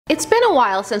It's been a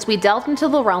while since we delved into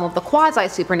the realm of the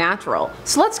quasi-supernatural,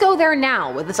 so let's go there now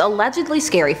with this allegedly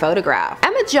scary photograph.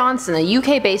 Emma Johnson, a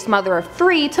UK-based mother of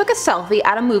 3, took a selfie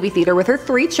at a movie theater with her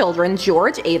 3 children,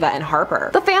 George, Ava, and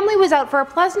Harper. The family was out for a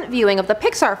pleasant viewing of the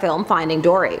Pixar film Finding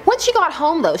Dory. When she got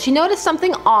home though, she noticed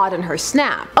something odd in her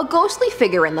snap. A ghostly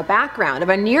figure in the background of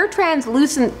a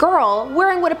near-translucent girl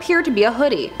wearing what appeared to be a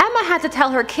hoodie. Emma had to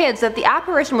tell her kids that the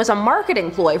apparition was a marketing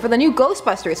ploy for the new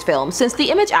Ghostbusters film since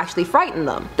the image actually frightened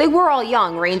them. They were all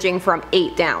young, ranging from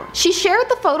 8 down. She shared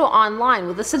the photo online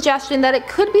with the suggestion that it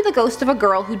could be the ghost of a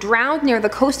girl who drowned near the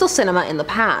Coastal Cinema in the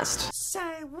past. Say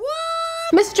what?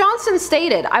 Miss Johnson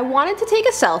stated, "I wanted to take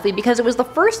a selfie because it was the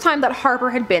first time that Harper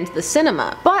had been to the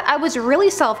cinema, but I was really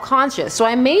self-conscious, so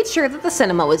I made sure that the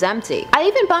cinema was empty. I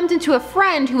even bumped into a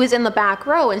friend who was in the back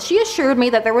row and she assured me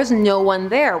that there was no one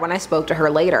there when I spoke to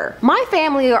her later." My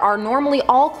family are normally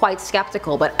all quite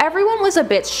skeptical, but everyone was a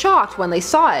bit shocked when they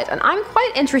saw it, and I'm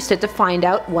quite interested to find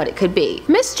out what it could be.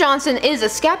 Miss Johnson is a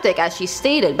skeptic, as she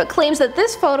stated, but claims that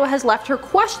this photo has left her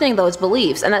questioning those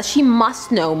beliefs and that she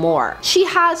must know more. She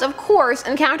has, of course,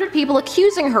 encountered people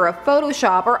accusing her of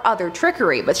Photoshop or other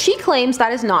trickery, but she claims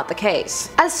that is not the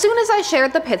case. As soon as I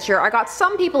shared the picture, I got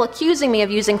some people accusing me of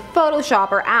using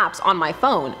Photoshop or apps on my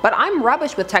phone, but I'm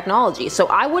rubbish with technology, so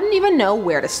I wouldn't even know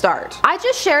where to start. I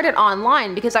just shared it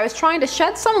online because I was trying to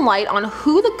shed some light on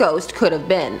who the ghost could have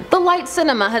been. The Light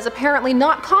Cinema has apparently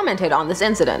not commented on this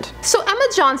incident. So Emma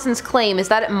Johnson's claim is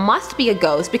that it must be a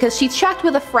ghost because she checked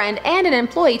with a friend and an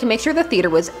employee to make sure the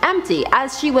theater was empty,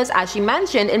 as she was, as she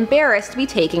mentioned, embarrassed to be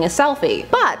taking a selfie.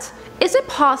 But is it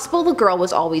possible the girl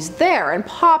was always there and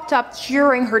popped up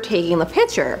during her taking the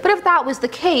picture? But if that was the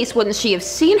case, wouldn't she have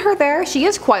seen her there? She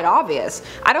is quite obvious.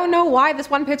 I don't know why this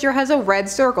one picture has a red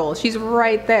circle. She's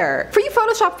right there. For you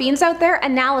Photoshop fiends out there,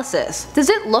 analysis.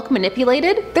 Does it look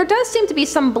manipulated? There does seem to be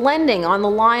some blending on the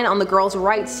line on the girl's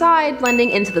right side blending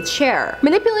into the chair.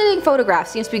 Manipulating photographs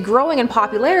seems to be growing in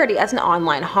popularity as an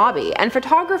online hobby, and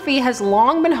photography has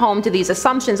long been home to these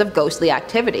assumptions of ghostly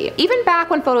activity. Even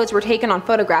back when photos were taken on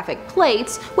photographic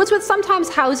plates, which would sometimes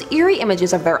house eerie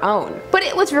images of their own. But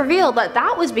it was revealed that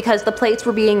that was because the plates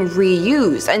were being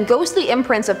reused, and ghostly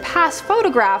imprints of past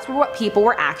photographs were what people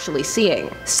were actually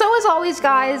seeing. So as always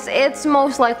guys, it's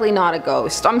most likely not a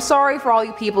ghost. I'm sorry for all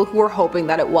you people who were hoping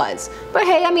that it was. But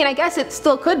hey, I mean, I guess it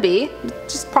still could be,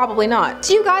 just probably not.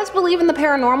 Do you guys believe in the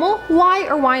paranormal? Why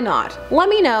or why not? Let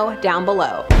me know down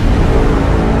below.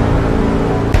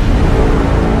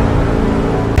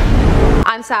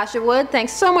 I'm Sasha Wood,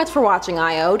 thanks so much for watching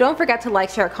IO. Don't forget to like,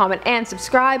 share, comment, and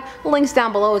subscribe. Links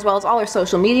down below as well as all our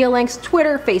social media links,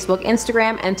 Twitter, Facebook,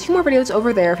 Instagram, and 2 more videos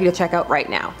over there for you to check out right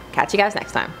now. Catch you guys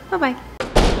next time. Bye bye.